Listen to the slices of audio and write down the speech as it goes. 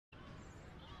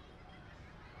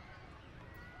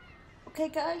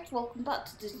Okay guys, welcome back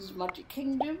to Disney's Magic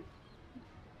Kingdom.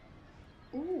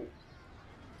 Ooh,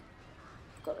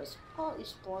 I've got this party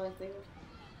supply thing.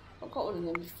 I've got one of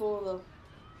them before though.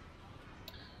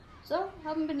 So, I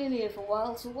haven't been in here for a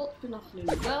while, so what's been happening?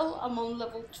 Well, I'm on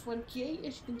level 28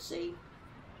 as you can see.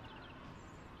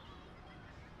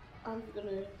 And we're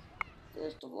gonna,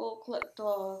 first of all, collect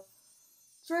our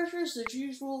treasures as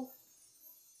usual.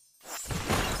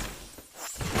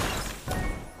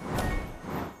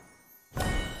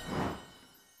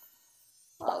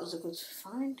 That was a good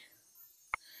find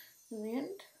in the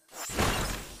end.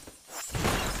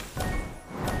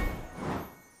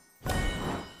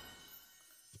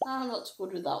 Ah, not so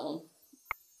good with that one.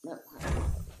 No, put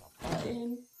that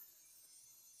in.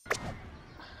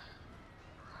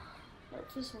 Right,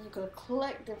 first of all, we're going to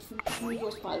collect everything before we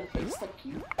go by the place. Thank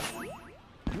you.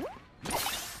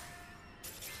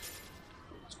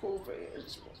 Let's go over here and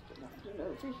see what's been happening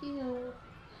over here.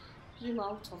 Zoom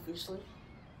out, obviously.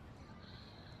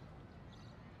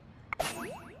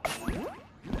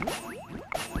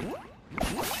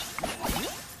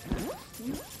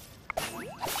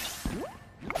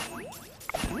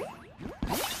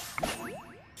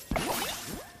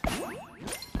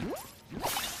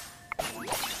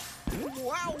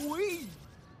 Wowee!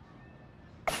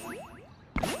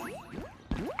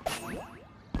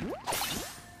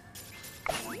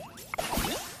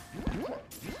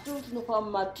 Building up our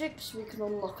magic so we can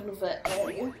unlock another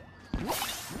area.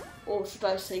 Or should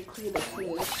I say clear the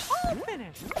clears? All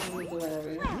finished! Another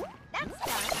area. Well, that's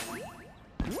done.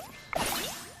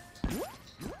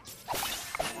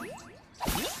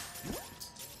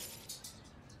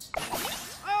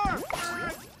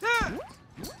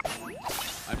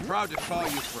 I'm proud to call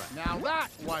you friend. Now that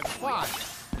was fun!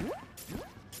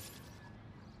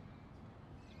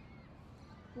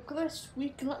 Look at this, we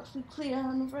can actually clear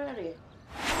another area.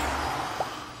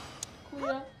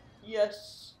 Clear,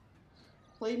 yes.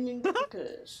 Claiming the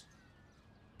curse.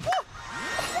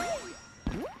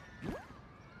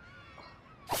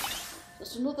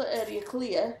 There's another area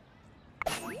clear,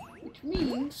 which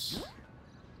means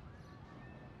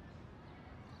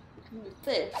we can move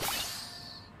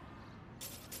this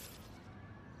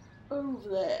over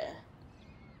there.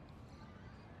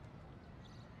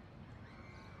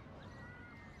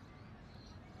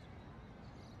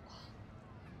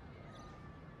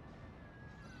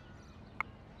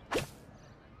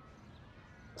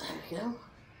 There we go.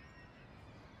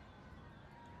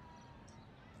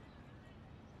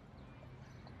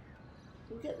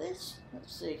 Can we get this?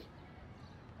 Let's see.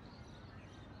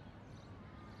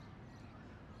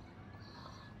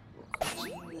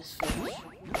 This finish.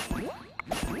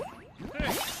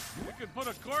 Hey, you can put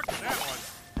a cork in that one.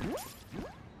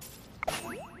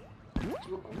 So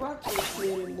we're gradually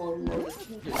clearing more and more of the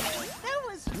kingdom. That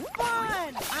was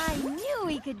fun! I knew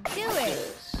we could do it!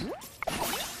 Yes.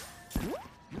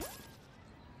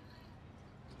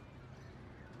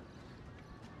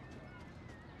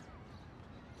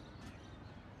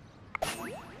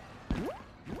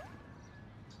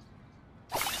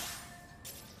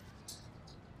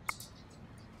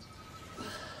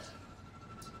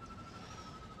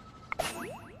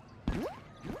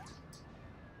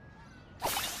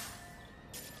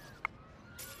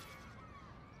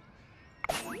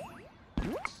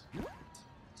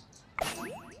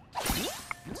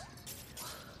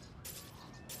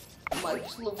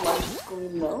 Mike's love life is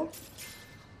going well.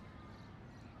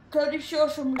 Pretty sure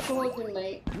from recording,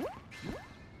 mate.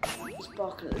 He's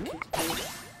barking at the kids'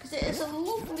 because it is a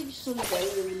lovely sunny day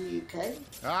here in the UK.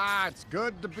 Ah, it's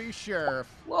good to be sheriff.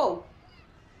 Whoa.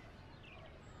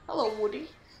 Hello, Woody.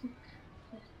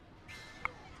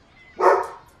 I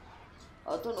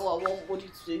don't know what I want Woody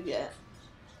to do yet.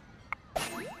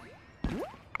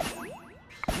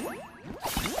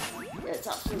 Yeah, it's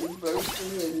absolutely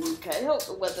roasting here in the UK. I hope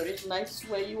the weather is nice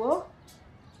where you are.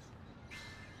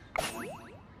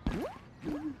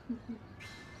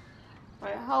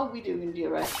 Right, how are we doing,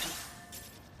 dear Esther?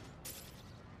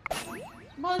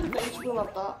 Mind the base, we'll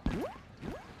have that.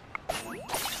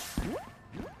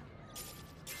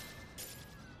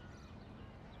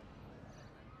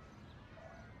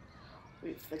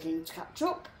 Wait for the game to catch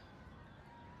up.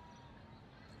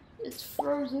 It's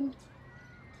frozen.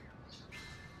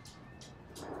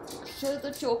 Show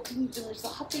that your kingdom is the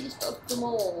happiest of them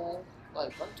all.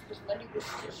 Like, grant as many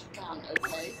wishes as you can,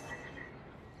 okay?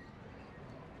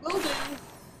 Will do.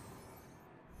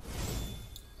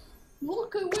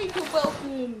 Look who we can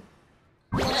welcome.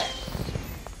 Yes.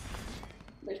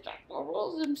 Mr.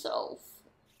 Quarles himself.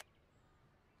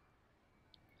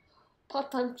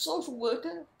 Part-time social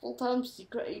worker, full-time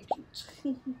secret agent.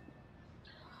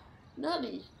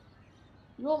 Nanny,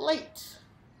 You're late.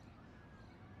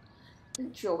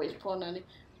 Didn't you always, poor Nanny?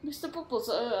 Mr. Bubbles,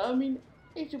 I mean,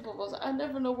 Agent Bubbles, I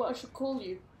never know what I should call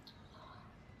you.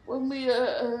 When we,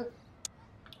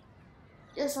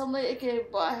 yes, I'm late again,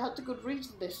 but I had a good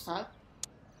reason this time.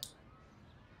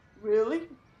 Really?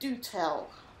 Do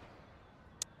tell.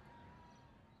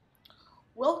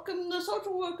 Welcome, the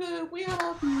social worker. We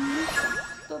have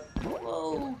Mr.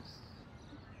 Bubbles.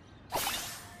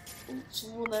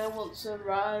 Someone there wants a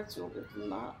ride, so we'll give them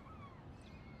that.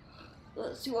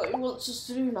 Let's see what he wants us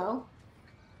to do now.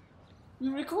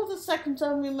 You recall the second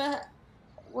time we met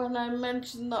when I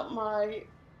mentioned that my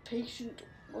patient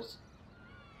was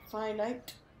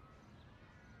finite?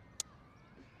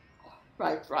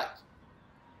 Right.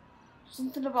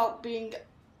 Something about being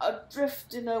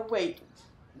adrift in a wait.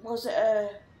 Was it a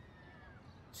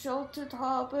sheltered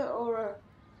harbour or a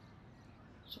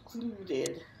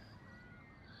secluded?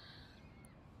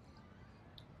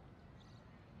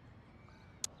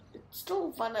 It's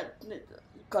still finite.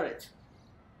 Got it.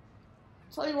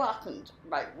 Tell you what happened.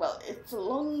 Right, well, it's a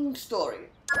long story.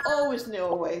 Always new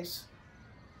always.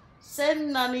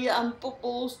 Send Nanny and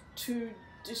Bubbles to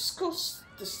discuss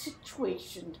the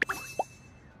situation.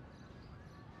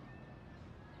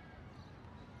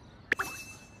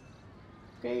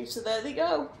 Okay, so there they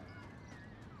go.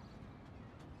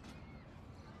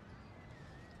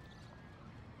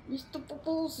 Mr.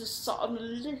 Bubbles is sat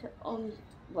on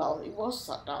well, he was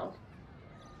sat down.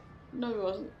 No, he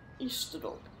wasn't. He stood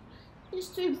up. It's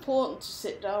too important to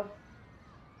sit down.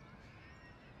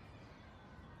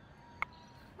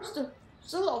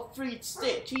 Still not free to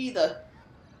stitch either.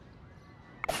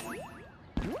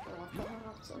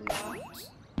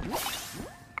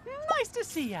 Nice to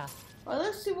see ya. Right,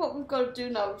 let's see what we've got to do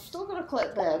now. We've still got to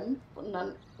collect them, but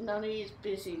Nanny is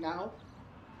busy now.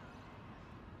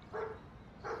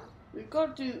 We've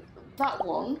got to do that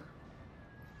one.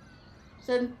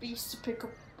 Send Beast to pick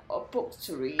up a book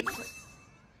to read.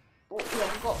 But we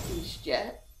haven't got Beast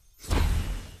yet.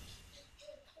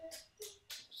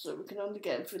 So we can only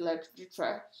get him through legendary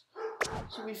tracks.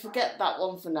 So we forget that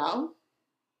one for now.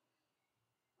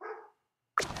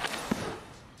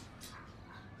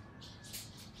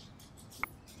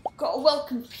 Got to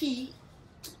welcome Pete.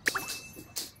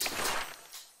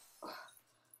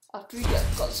 After he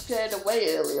got scared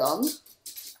away early on.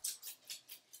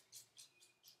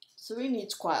 So he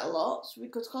needs quite a lot. So we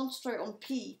could concentrate on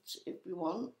Pete if we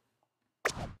want.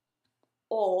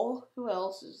 Or, who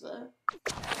else is there?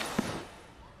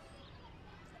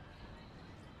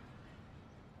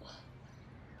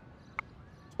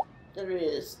 There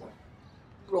is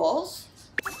Roz.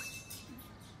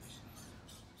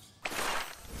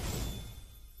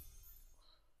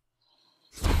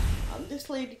 And this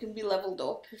lady can be leveled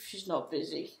up if she's not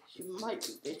busy. She might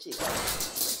be busy.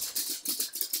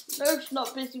 No, she's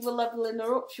not busy. We're leveling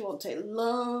her up. She won't take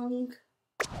long.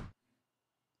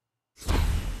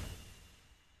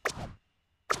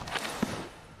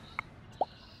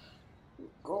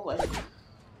 Go away.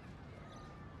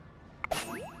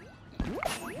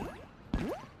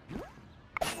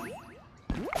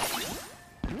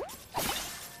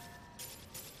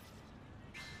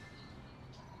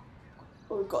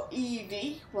 We've got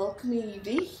Evie. Welcome,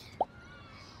 Evie.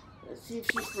 Let's see if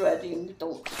she's ready and we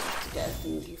don't have to get a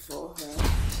thingy for her.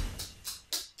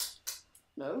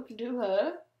 No, we can do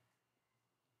her.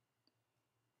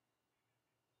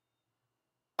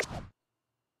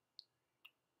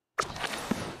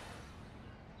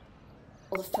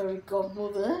 Or the fairy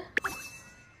godmother.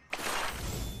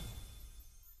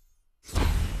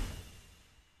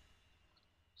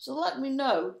 So let me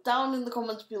know down in the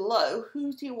comments below,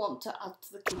 who do you want to add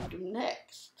to the kingdom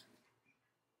next?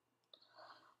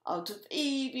 Out of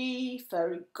Evie,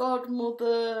 fairy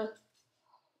godmother,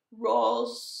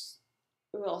 Roz,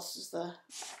 who else is there?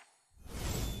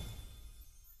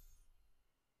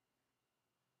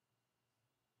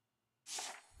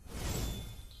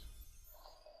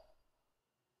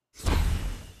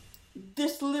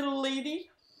 This little lady,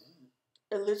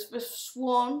 Elizabeth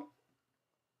Swan.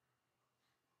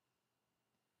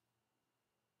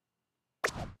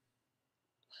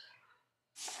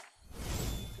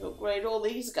 Upgrade all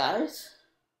these guys.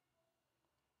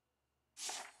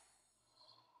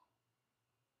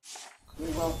 Can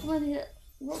we welcome any yet?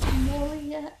 Welcome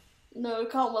Wally yet? No, we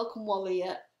can't welcome Wally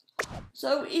yet.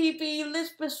 So Evie,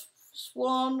 Elizabeth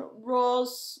Swan,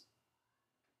 Roz,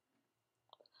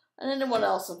 and anyone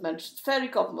else I've mentioned. Fairy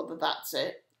Godmother, that's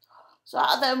it. So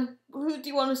out of them, who do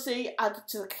you want to see added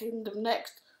to the kingdom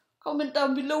next? Comment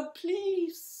down below,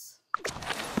 please.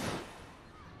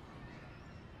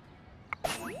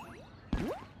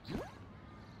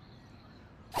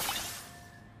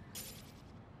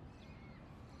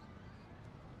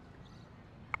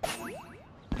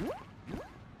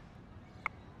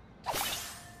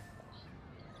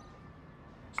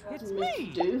 What It's does Micky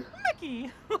me, do?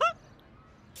 Micky.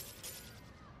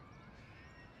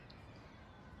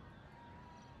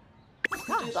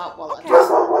 Do that while okay.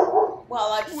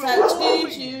 I just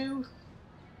excuse you.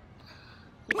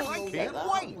 Oh, I We'll get can't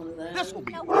that, wait. one of them. This will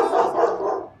be Now,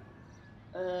 fun.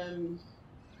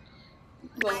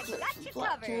 Well, I've flips got and you covered.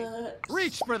 flapjacks.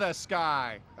 Reach for the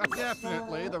sky.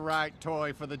 Definitely the right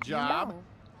toy for the job. No,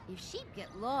 if sheep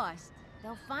get lost,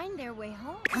 they'll find their way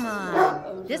home. Come on,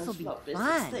 Oh, this'll that's be not business.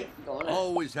 fun. They can go on a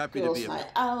Always happy to girls' be a night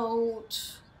member.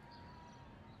 out.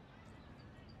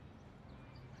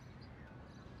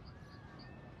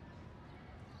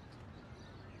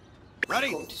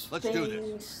 Ready? Go to Let's do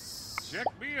this. space. Check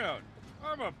me out.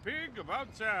 I'm a pig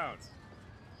about town.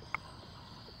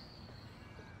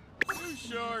 You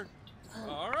sure?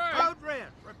 All right. Code red.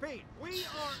 Repeat. We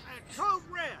are at code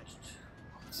red.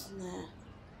 What's in there?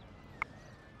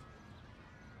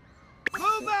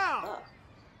 Move out.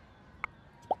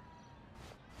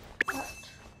 That.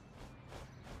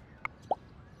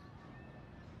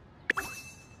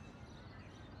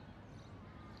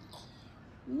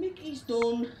 Micky's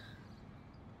done.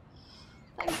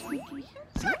 Thanks, Micky.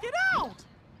 Check it out.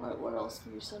 Right, what else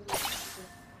can you send me?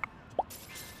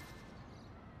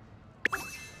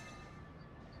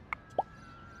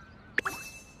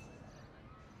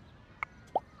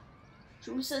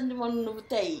 Should we send him on another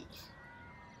date?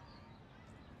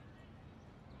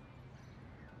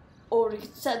 Or he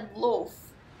can send love.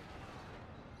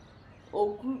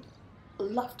 Or group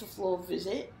laughter floor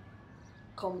visit.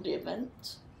 Comedy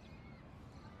event.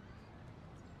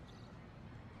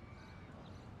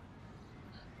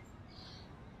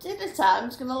 Dinner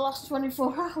time's gonna last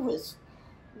 24 hours.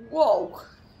 Whoa.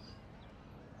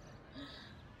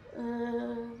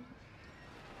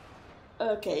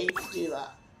 Okay, you can do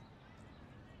that.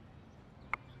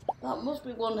 That must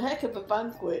be one heck of a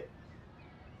banquet.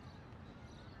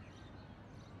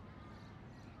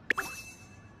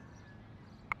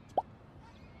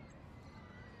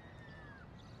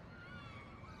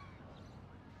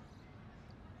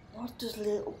 What does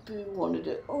little Boo want to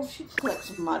do? Oh, she can collect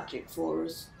some magic for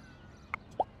us.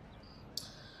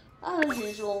 And as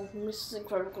usual, Mrs.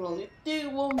 Incredible can only do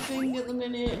one thing at the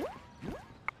minute.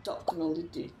 Doc can only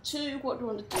do two. What do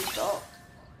you want to do, Doc?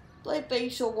 Play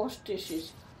bass or wash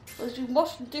dishes? Well, he's been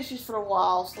washing dishes for a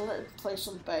while, so let him play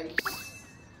some bass.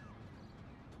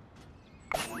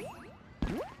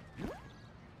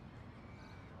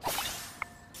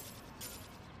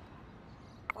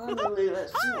 Finally,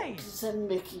 let's see what we can send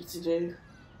Micky to do.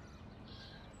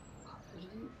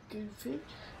 Goofy.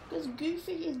 Because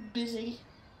Goofy is busy.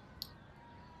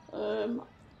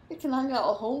 He can hang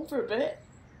out at home for a bit.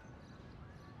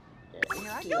 Yeah,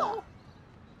 Here I do go. that.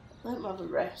 Let him have a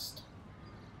rest.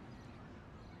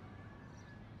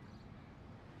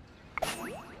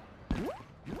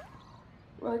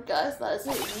 Right guys, that's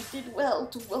it. We did well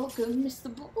to welcome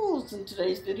Mr. Bubbles in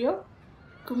today's video.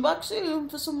 Come back soon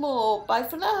for some more. Bye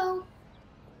for now.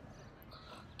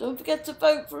 Don't forget to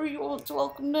vote for who you want to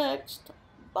welcome next.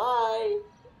 Bye.